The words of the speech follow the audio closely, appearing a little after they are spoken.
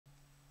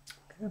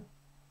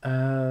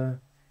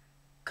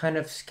kind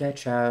of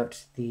sketch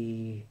out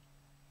the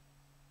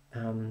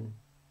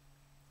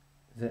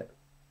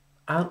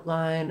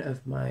outline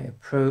of my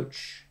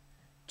approach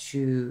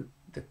to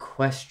the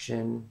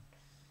question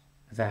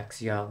of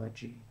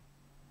axiology.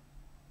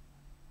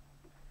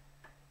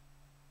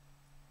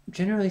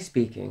 Generally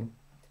speaking,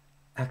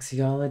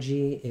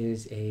 axiology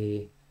is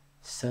a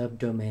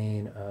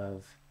subdomain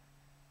of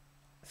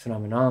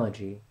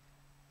phenomenology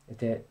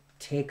that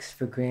takes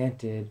for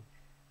granted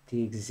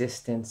the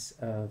existence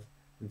of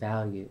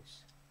values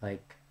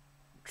like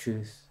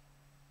truth,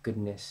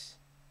 goodness,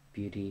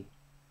 beauty,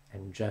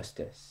 and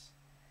justice,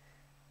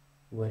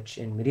 which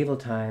in medieval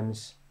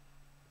times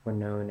were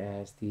known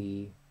as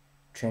the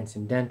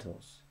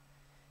transcendentals.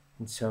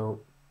 And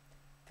so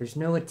there's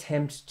no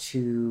attempt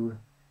to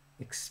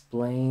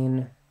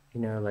explain,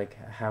 like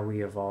how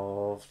we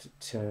evolved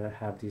to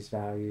have these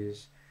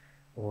values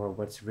or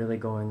what's really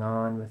going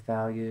on with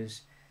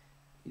values.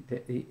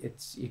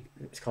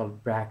 It's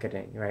called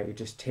bracketing, right? You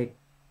just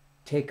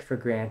take for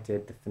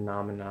granted the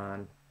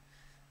phenomenon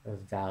of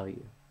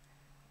value,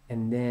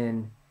 and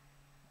then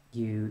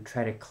you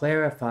try to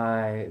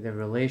clarify the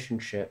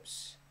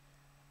relationships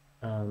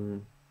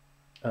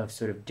of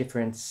sort of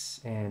difference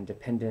and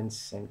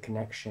dependence and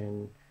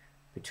connection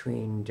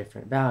between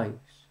different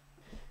values.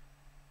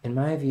 In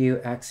my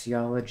view,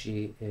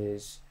 axiology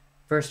is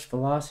first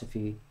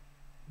philosophy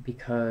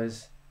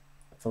because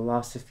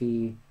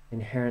philosophy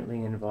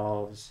inherently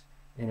involves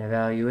an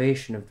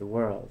evaluation of the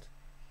world.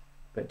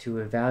 But to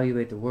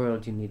evaluate the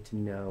world, you need to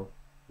know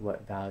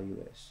what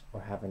value is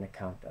or have an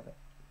account of it.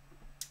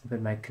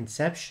 But my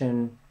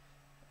conception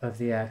of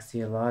the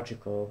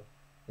axiological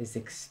is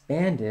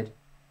expanded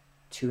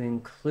to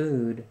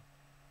include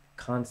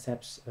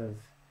concepts of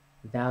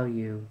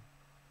value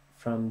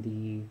from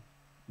the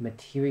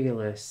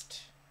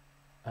materialist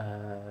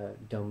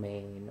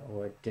domain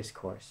or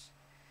discourse.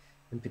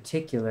 In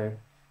particular,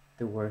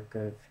 the work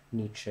of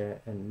Nietzsche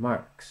and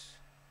Marx.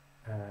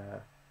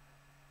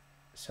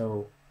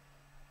 So,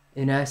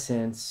 in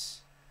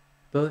essence,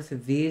 both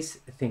of these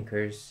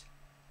thinkers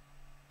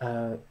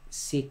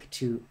seek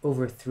to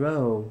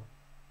overthrow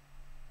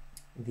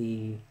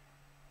the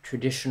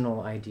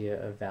traditional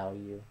idea of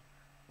value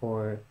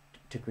or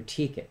to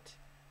critique it,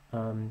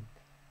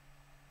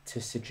 to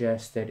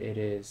suggest that it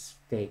is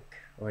fake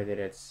or that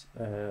it's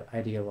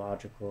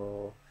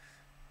ideological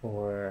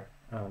or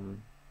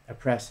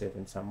oppressive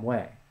in some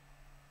way.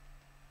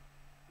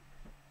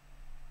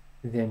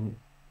 Then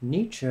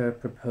Nietzsche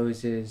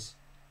proposes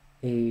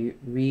a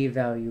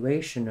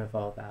reevaluation of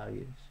all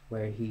values,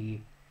 where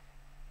he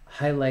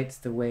highlights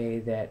the way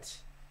that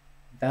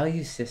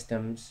value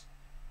systems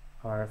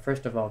are,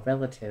 first of all,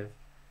 relative,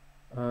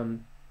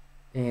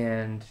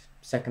 and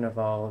second of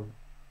all,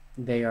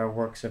 they are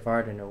works of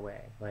art in a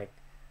way. Like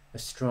a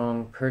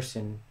strong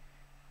person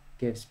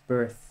gives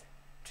birth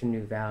to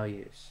new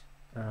values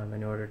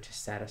in order to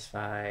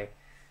satisfy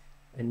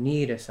a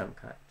need of some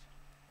kind.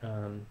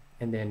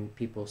 And then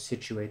people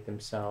situate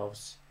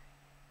themselves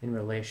in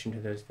relation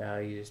to those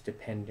values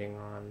depending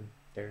on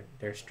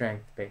their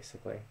strength,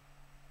 basically.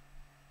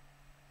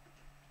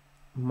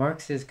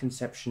 Marx's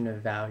conception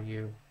of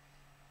value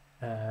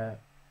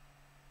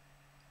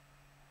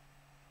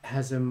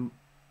has a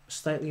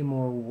slightly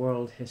more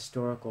world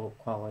historical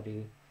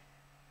quality,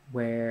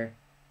 where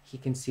he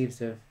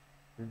conceives of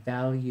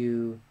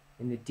value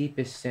in the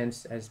deepest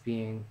sense as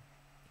being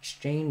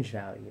exchange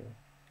value,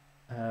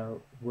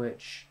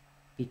 which,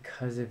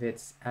 because of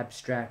its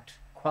abstract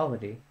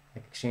quality,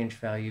 like exchange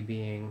value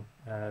being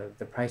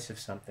the price of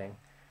something,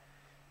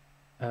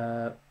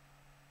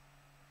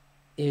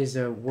 is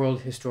a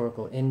world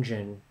historical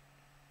engine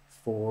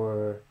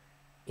for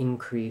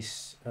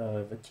increase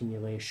of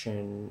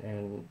accumulation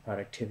and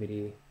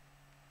productivity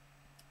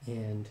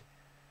and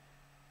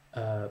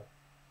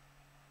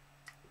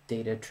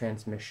data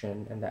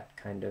transmission and that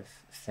kind of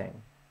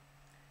thing.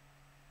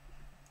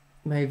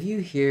 My view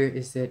here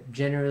is that,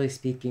 generally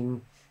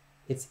speaking,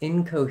 it's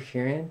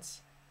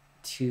incoherent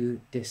to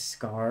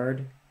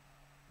discard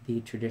the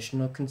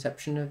traditional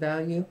conception of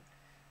value,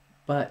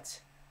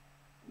 but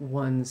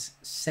one's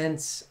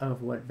sense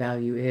of what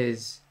value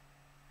is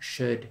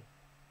should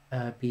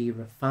be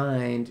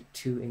refined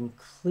to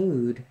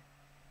include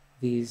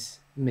these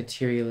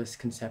materialist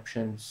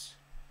conceptions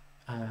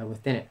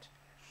within it.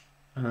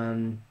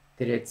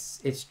 That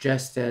it's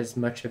just as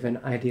much of an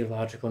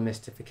ideological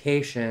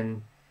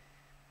mystification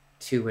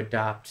to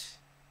adopt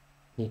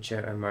Nietzsche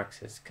or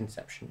Marx's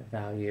conception of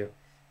value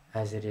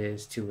as it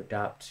is to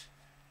adopt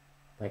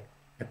like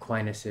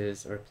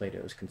Aquinas's or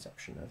Plato's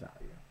conception of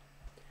value.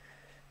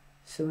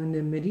 So in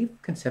the medieval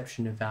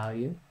conception of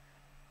value,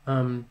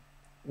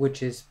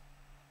 which is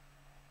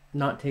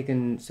not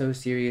taken so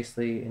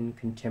seriously in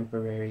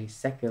contemporary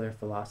secular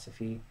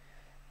philosophy,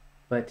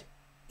 but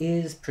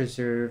is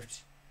preserved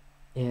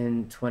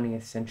in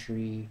 20th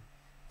century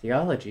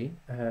theology,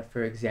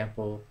 for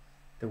example,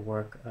 the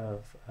work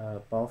of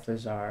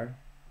Balthasar,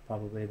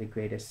 probably the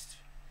greatest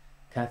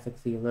Catholic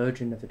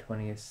theologian of the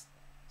 20th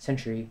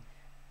century,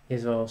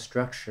 is all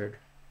structured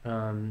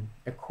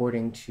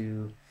according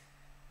to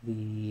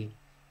these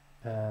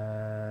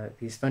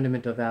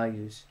fundamental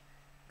values: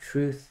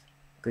 truth,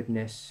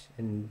 goodness,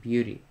 and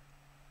beauty.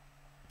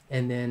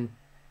 And then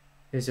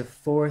there's a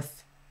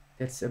fourth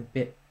that's a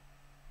bit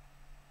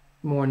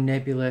more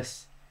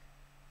nebulous.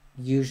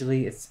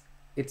 Usually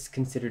it's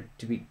considered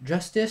to be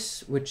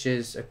justice, which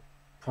is a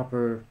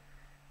proper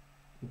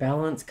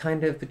balance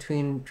kind of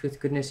between truth,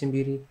 goodness, and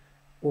beauty,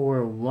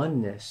 or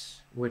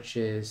oneness, which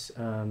is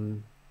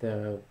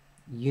the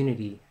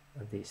unity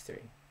of these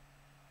three.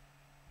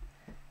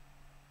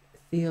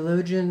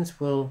 Theologians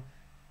will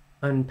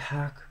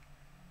unpack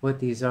what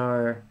these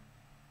are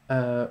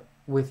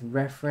with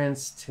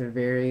reference to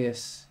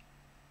various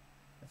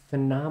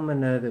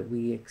phenomena that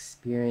we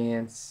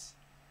experience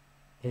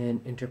in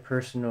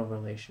interpersonal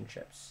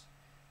relationships.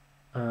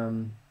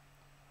 And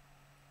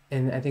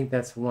I think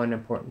that's one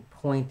important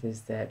point,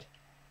 is that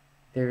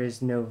there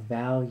is no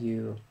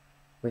value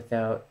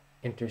without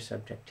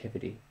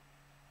intersubjectivity.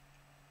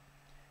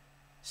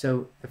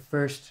 So the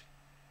first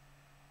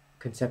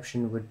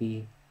conception would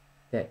be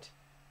that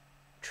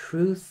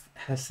truth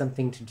has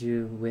something to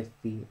do with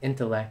the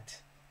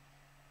intellect,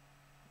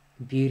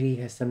 beauty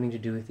has something to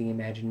do with the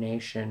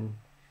imagination,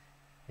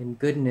 and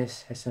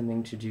goodness has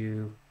something to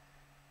do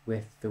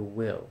with the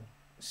will.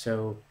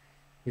 So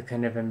you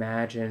kind of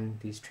imagine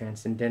these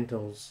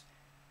transcendentals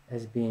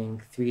as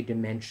being three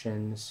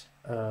dimensions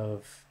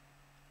of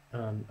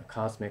a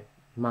cosmic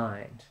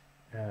mind,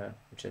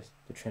 which is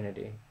the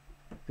Trinity.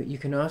 But you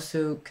can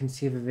also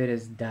conceive of it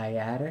as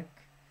dyadic,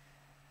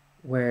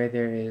 where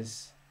there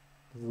is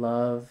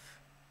love,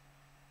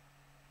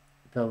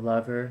 the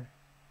lover,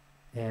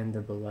 and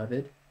the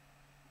beloved,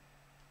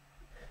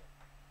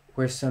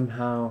 where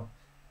somehow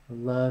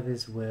love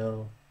is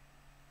will,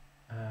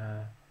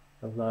 the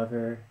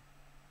lover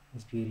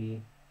is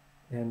beauty,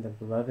 and the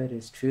beloved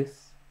is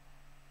truth,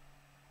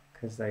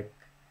 because like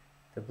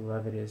the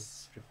beloved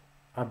is sort of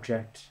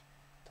object,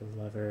 the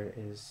lover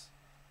is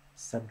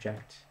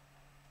subject,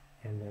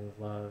 and then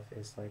love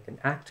is like an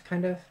act,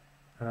 kind of.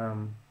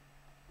 And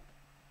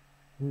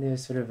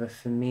there's sort of a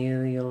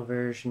familial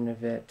version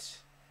of it,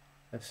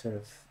 of sort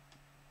of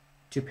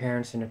two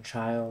parents and a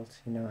child,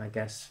 you know, I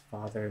guess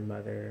father,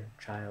 mother,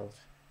 child.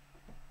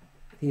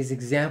 These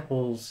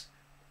examples,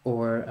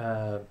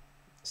 or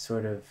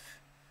sort of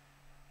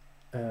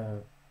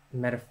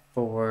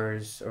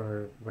metaphors,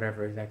 or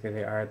whatever exactly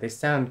they are, they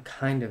sound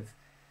kind of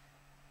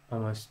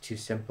almost too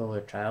simple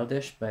or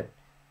childish, but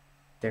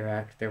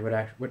they're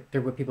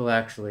what people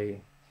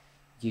actually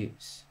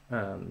use,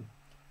 you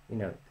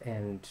know,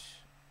 and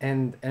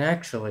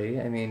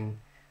actually, I mean,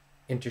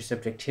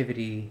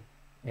 intersubjectivity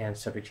and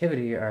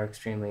subjectivity are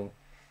extremely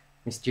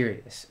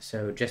mysterious.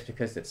 So just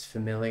because it's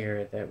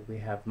familiar that we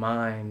have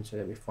minds or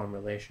that we form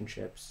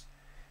relationships,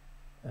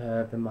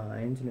 the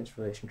mind and its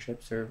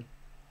relationships are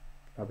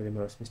probably the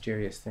most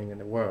mysterious thing in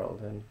the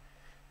world. And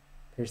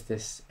there's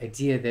this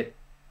idea that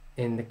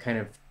in the kind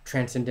of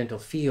transcendental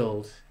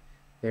field,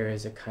 there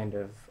is a kind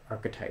of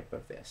archetype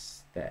of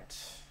this, that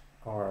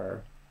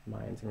our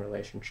minds and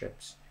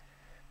relationships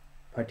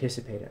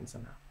participate in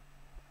somehow.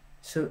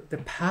 So the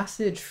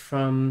passage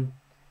from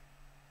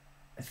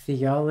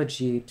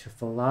theology to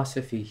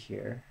philosophy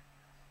here,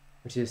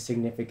 which is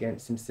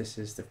significant since this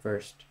is the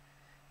first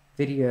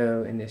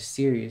video in this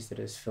series that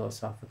is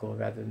philosophical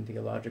rather than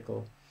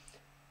theological,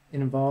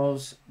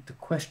 involves the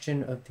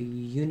question of the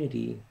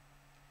unity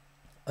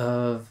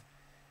of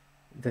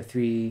the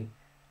three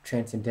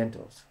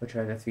transcendentals, which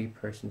are the three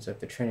persons of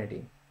the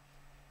Trinity.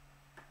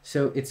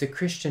 So it's a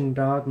Christian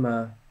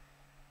dogma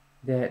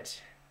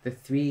that the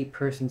three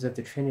persons of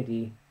the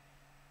Trinity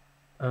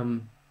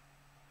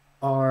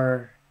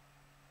are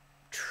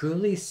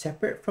truly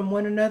separate from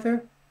one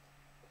another,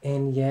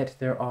 and yet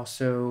they're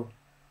also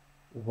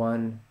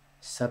one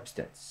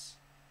substance.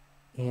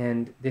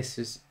 And this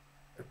is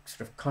a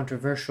sort of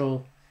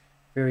controversial,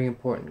 very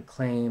important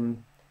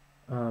claim.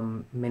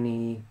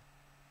 Many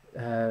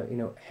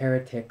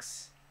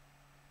heretics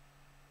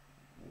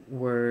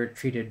were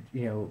treated,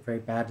 very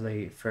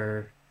badly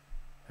for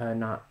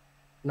not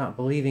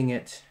believing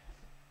it.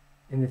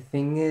 And the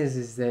thing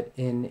is that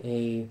in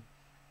a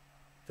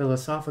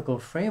philosophical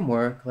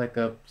framework, like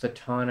a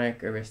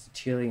Platonic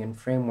Aristotelian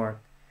framework,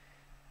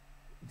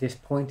 this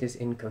point is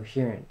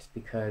incoherent,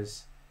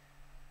 because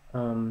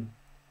a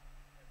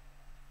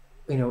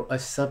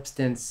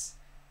substance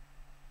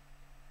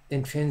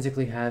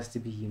intrinsically has to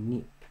be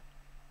unique.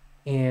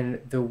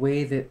 And the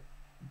way that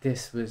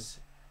this was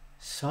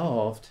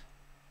solved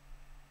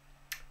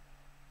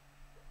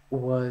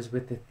was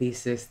with the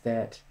thesis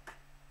that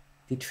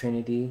the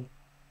Trinity,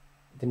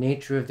 the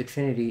nature of the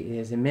Trinity,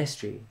 is a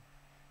mystery,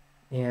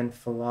 and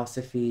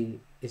philosophy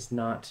is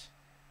not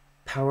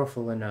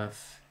powerful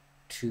enough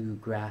to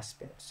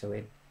grasp it. So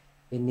it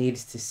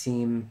needs to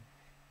seem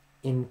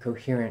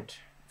incoherent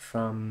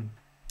from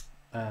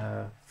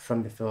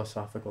the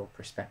philosophical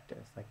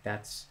perspective. Like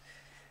that's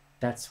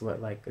what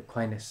like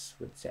Aquinas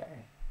would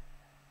say.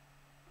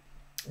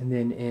 And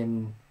then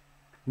in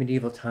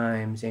medieval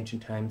times,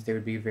 ancient times, there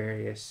would be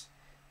various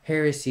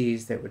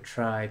heresies that would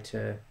try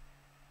to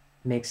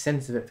make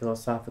sense of it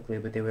philosophically,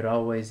 but they would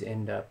always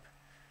end up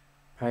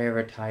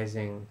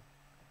prioritizing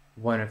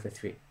one of the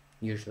three,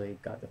 usually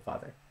God the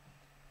Father.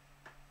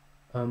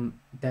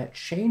 That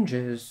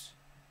changes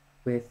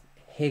with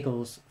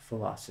Hegel's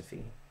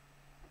philosophy.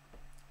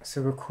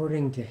 So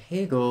according to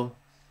Hegel,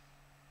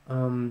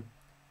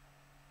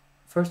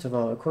 first of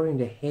all, according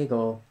to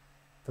Hegel,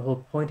 the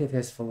whole point of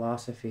his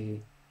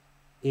philosophy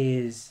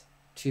is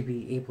to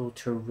be able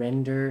to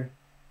render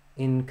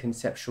in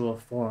conceptual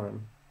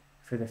form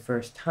for the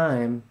first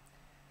time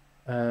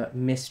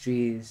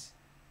mysteries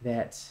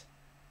that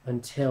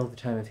until the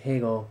time of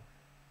Hegel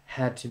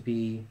had to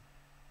be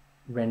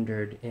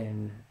rendered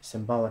in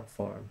symbolic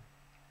form,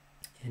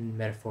 in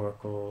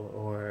metaphorical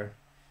or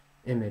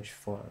image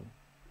form.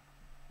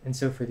 And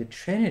so for the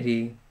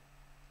Trinity,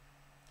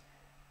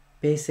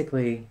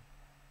 basically,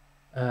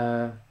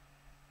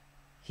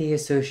 he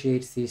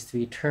associates these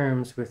three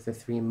terms with the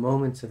three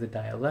moments of the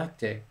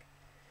dialectic,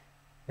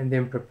 and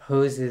then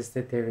proposes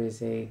that there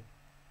is a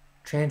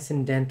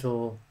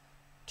transcendental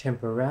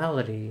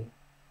temporality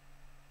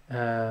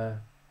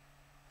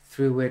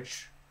through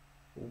which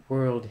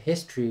world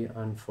history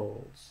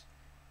unfolds.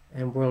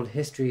 And world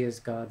history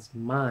is God's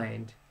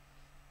mind.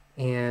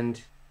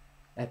 And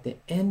at the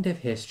end of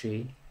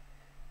history,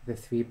 the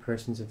three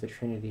persons of the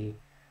Trinity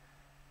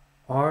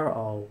are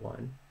all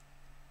one,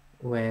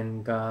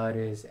 when God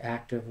is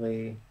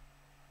actively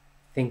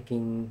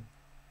thinking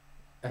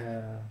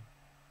the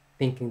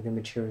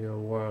material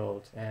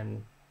world,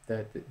 and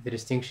the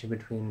distinction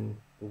between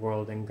the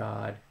world and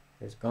God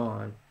is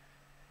gone.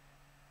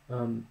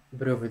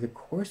 But over the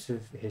course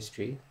of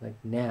history, like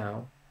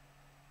now,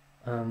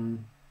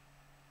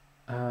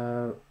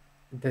 the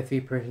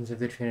three persons of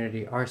the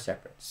Trinity are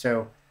separate.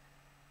 So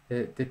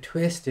the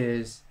twist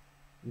is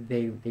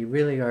they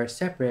really are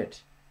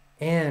separate,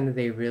 and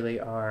they really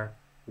are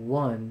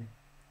one,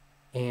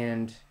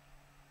 and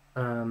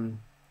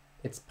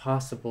it's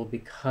possible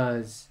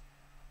because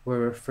we're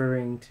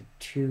referring to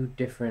two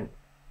different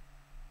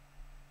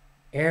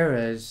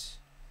eras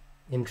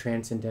in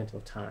transcendental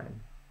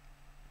time.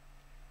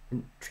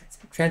 And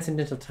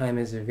transcendental time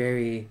is a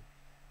very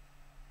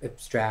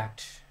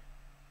abstract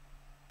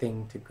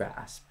thing to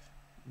grasp,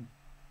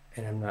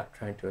 and I'm not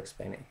trying to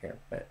explain it here,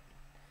 but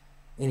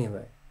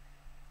anyway,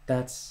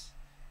 that's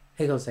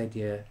Hegel's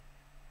idea,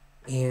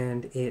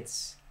 and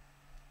it's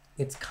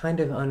kind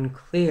of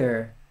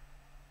unclear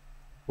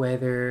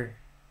whether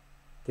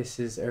this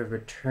is a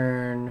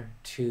return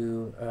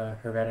to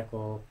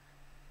heretical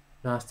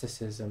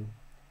Gnosticism,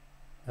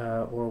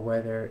 or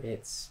whether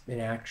it's an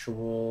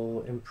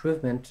actual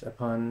improvement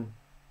upon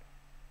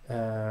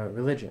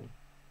religion.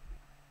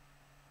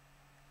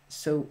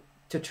 So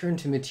to turn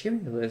to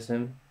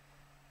materialism,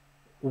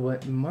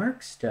 what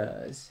Marx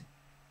does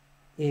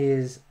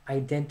is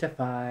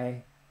identify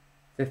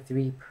the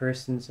three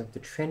persons of the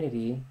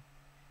Trinity,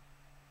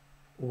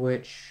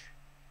 which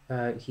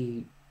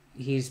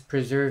he's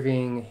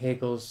preserving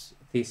Hegel's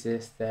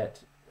thesis that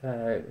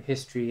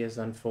history is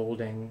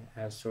unfolding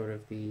as sort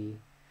of the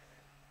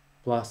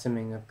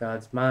blossoming of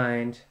God's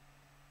mind.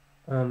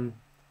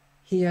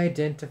 He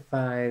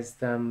identifies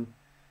them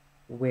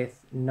with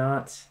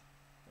not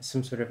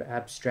some sort of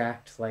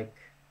abstract, like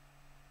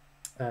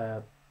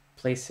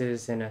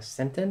places in a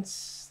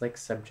sentence, like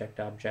subject,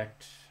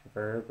 object,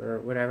 verb, or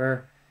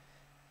whatever,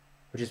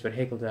 which is what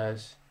Hegel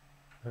does.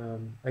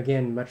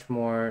 Again, much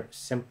more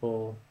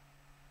simple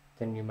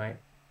than you might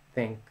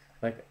think,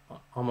 like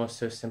almost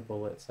so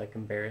simple it's like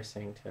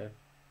embarrassing to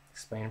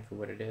explain for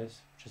what it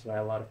is, which is why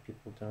a lot of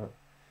people don't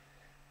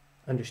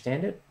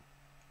understand it.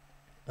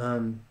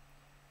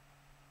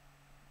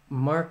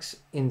 Marx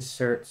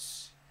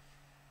inserts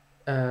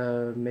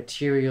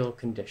material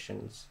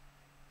conditions,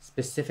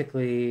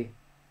 specifically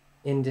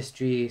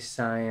industry,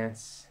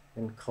 science,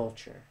 and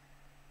culture.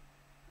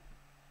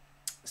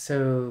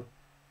 So,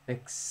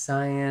 like,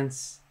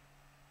 science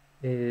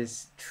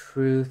is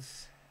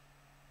truth,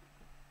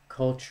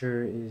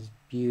 culture is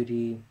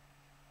beauty,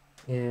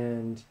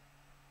 and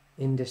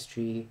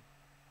industry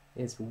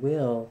is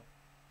will.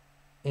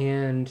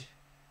 And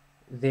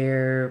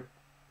they're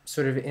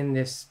sort of in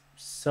this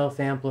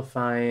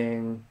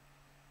self-amplifying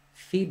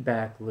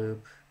feedback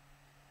loop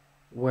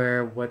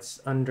where what's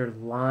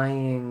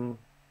underlying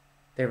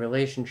their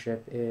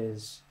relationship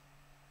is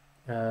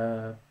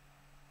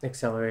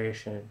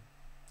acceleration.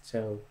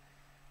 So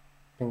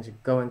things are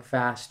going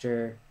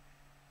faster,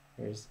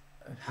 there's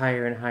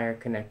higher and higher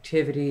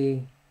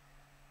connectivity,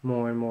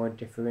 more and more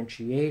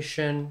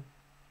differentiation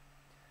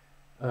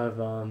of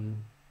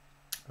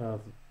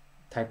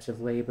types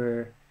of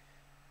labor,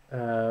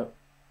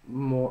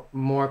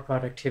 more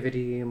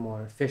productivity,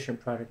 more efficient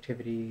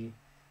productivity,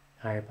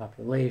 higher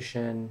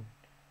population,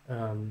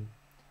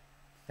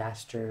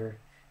 faster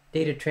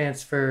data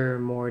transfer,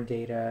 more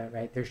data,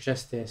 right? There's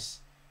just this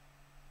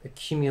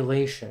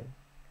accumulation,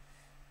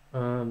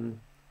 and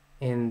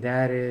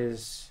that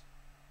is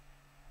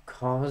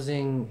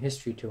causing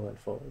history to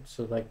unfold.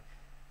 So like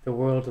the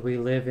world we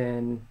live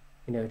in,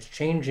 it's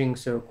changing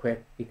so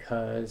quick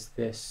because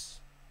this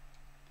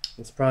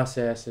this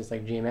process is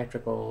like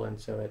geometrical, and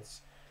so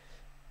it's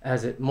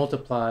as it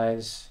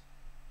multiplies,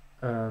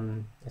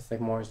 it's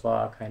like Moore's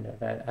law kind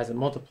of. As it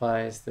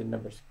multiplies, the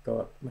numbers go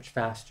up much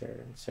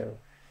faster, and so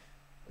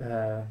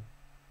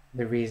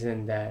the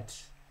reason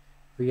that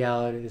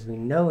reality as we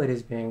know it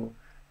is being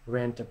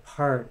rent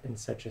apart in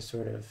such a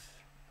sort of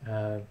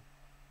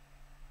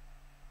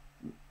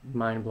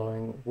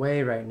mind-blowing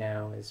way right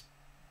now is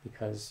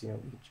because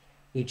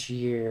each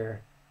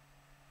year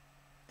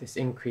this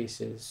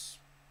increases,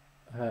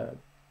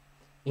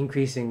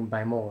 increasing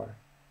by more.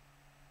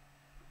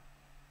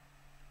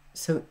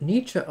 So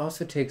Nietzsche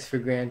also takes for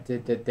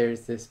granted that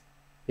there's this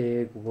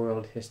big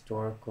world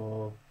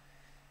historical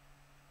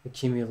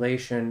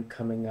accumulation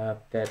coming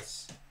up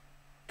that's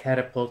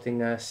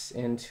catapulting us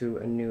into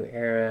a new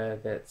era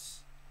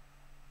that's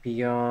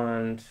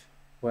beyond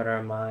what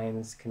our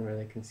minds can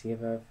really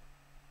conceive of.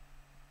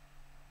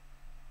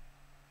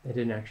 I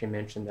didn't actually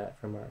mention that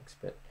for Marx,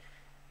 but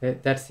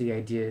that's the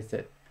idea, is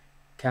that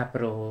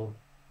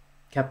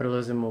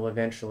capitalism will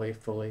eventually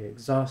fully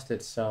exhaust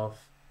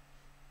itself,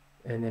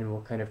 and then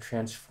will kind of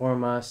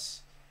transform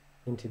us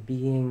into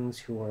beings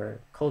who are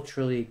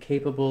culturally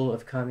capable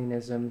of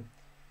communism,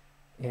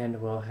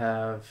 and will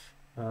have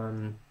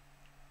a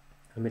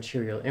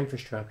material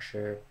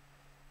infrastructure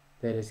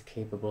that is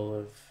capable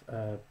of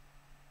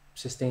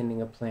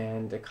sustaining a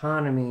planned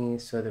economy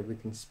so that we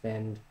can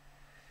spend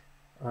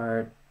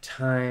our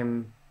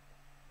time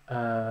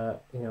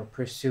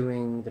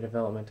pursuing the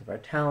development of our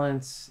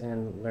talents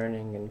and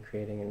learning and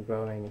creating and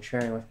growing and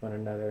sharing with one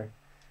another.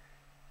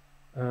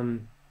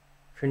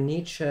 For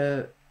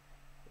Nietzsche,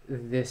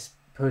 this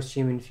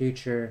post-human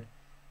future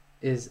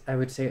is, I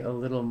would say, a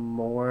little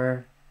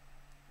more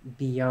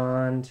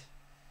beyond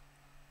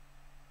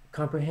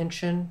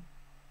comprehension,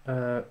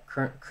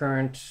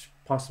 current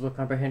possible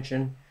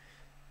comprehension,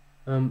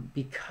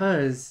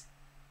 because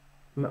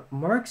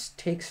Marx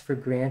takes for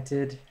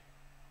granted.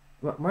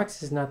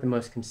 Marx is not the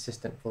most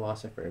consistent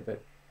philosopher,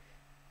 but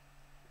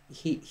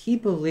he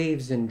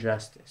believes in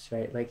justice,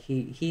 right? Like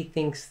he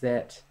thinks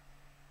that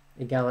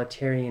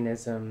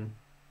egalitarianism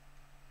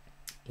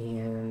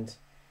and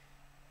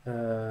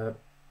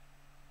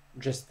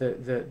just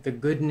the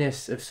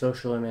goodness of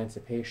social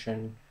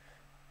emancipation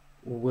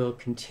will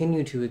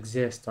continue to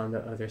exist on the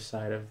other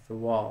side of the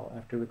wall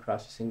after we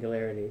cross the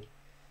singularity.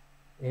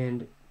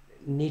 And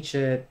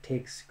Nietzsche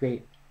takes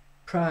great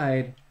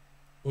pride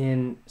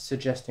in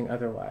suggesting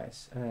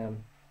otherwise.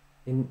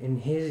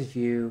 In his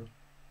view,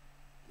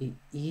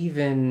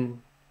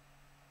 even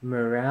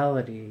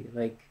morality,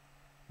 like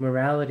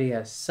morality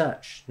as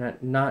such,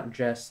 not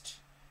just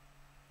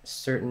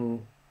the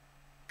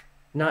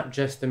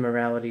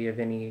morality of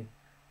any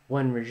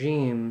one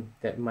regime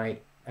that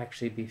might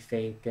actually be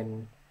fake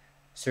and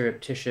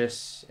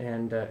surreptitious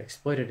and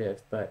exploitative,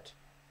 but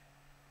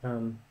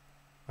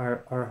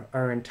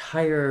our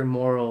entire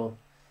moral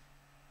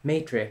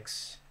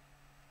matrix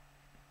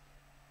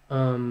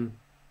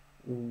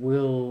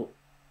will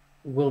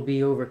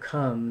be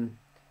overcome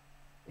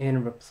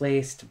and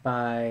replaced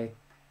by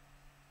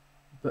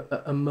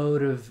a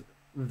mode of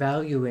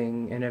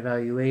valuing and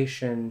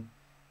evaluation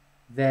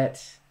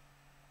that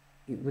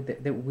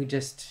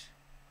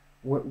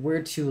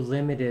we're too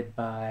limited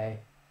by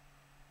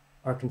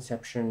our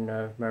conception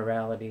of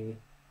morality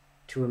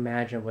to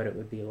imagine what it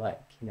would be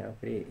like,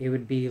 but it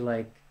would be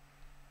like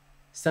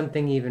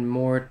something even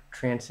more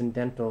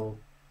transcendental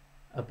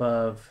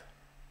above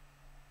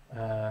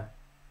the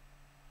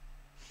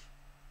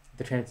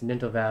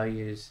transcendental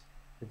values,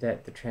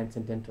 that the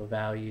transcendental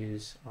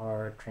values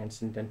are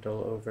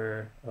transcendental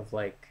over of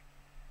like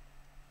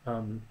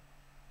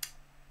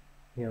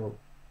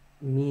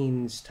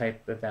means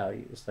type of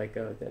values, like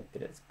that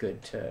it's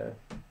good to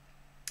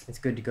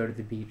go to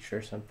the beach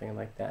or something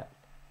like that.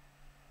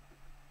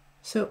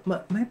 So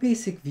my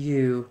basic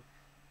view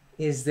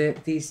is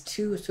that these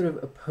two sort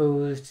of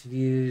opposed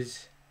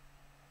views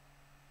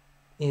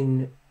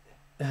in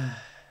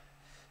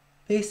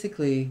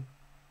basically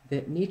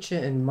that Nietzsche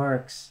and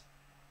Marx,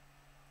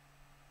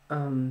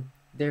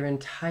 their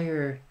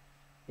entire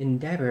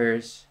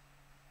endeavors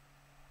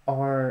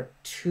are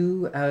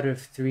 2 out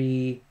of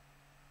 3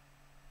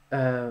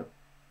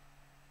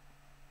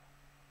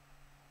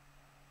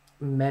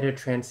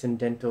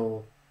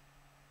 meta-transcendental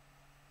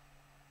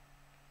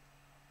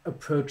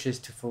approaches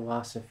to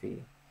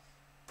philosophy,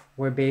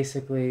 where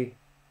basically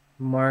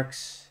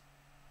Marx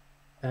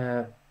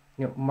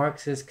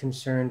is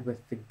concerned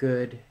with the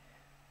good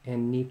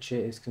and Nietzsche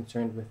is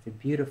concerned with the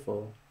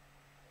beautiful,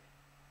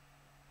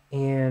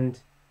 and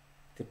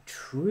the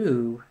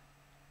true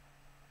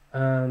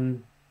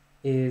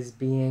is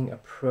being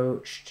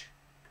approached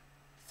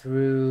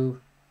through,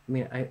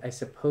 I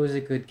suppose a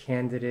good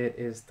candidate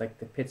is like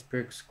the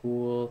Pittsburgh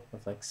school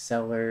of like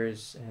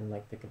Sellers, and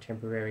like the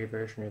contemporary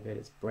version of it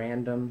is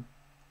Brandom,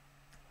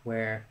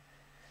 where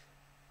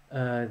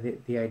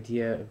the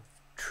idea of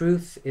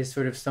truth is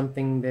sort of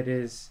something that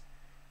is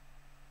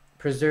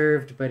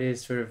preserved but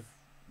is sort of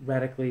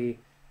radically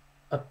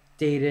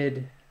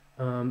updated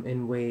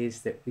in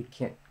ways that we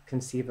can't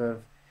conceive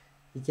of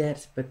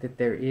yet, but that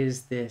there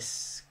is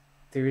this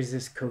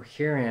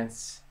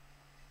coherence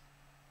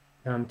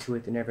to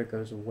it that never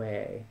goes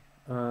away.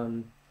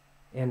 And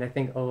I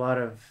think a lot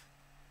of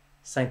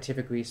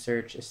scientific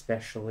research,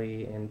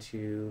 especially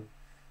into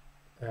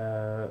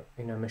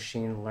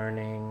machine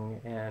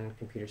learning and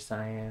computer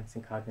science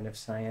and cognitive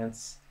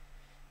science,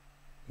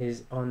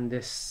 is on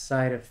this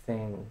side of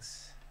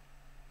things.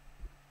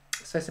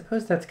 So I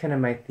suppose that's kind of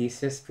my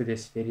thesis for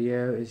this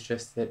video, is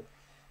just that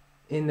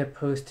in the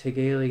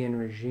post-Hegelian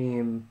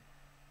regime,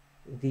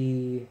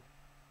 the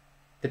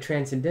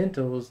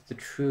transcendentals, the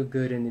true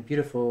good and the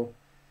beautiful,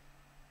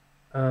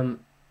 have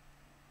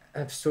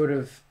sort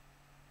of,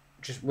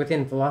 just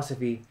within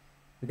philosophy,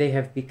 they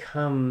have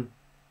become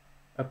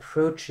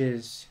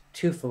approaches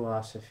to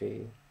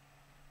philosophy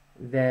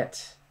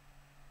that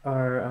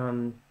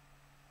are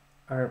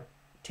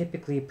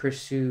typically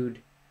pursued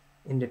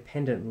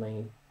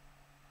independently.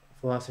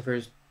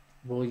 Philosophers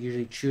will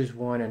usually choose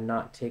one and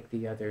not take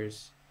the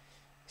others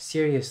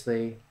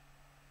seriously.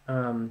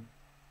 And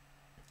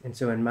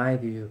so in my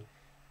view,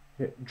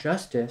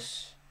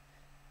 justice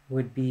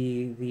would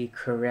be the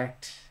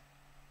correct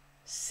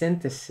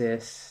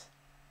synthesis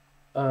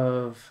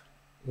of,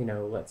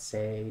 let's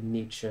say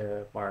Nietzsche,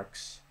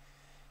 Marx,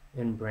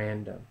 and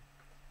Brandom.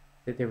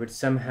 That there would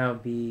somehow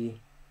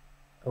be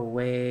a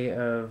way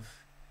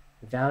of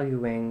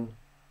valuing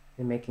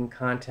and making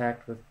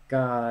contact with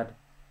God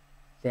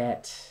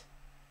that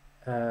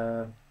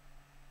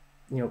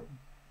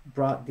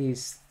brought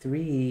these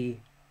three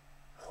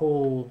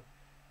whole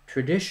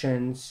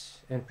traditions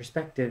and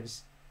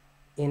perspectives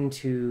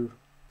into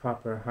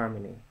proper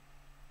harmony.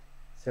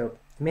 So it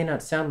may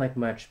not sound like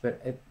much,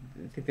 but I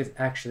think there's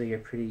actually a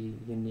pretty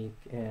unique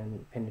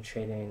and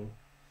penetrating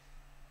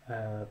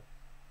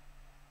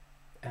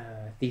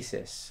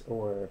thesis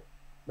or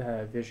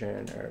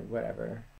vision or whatever.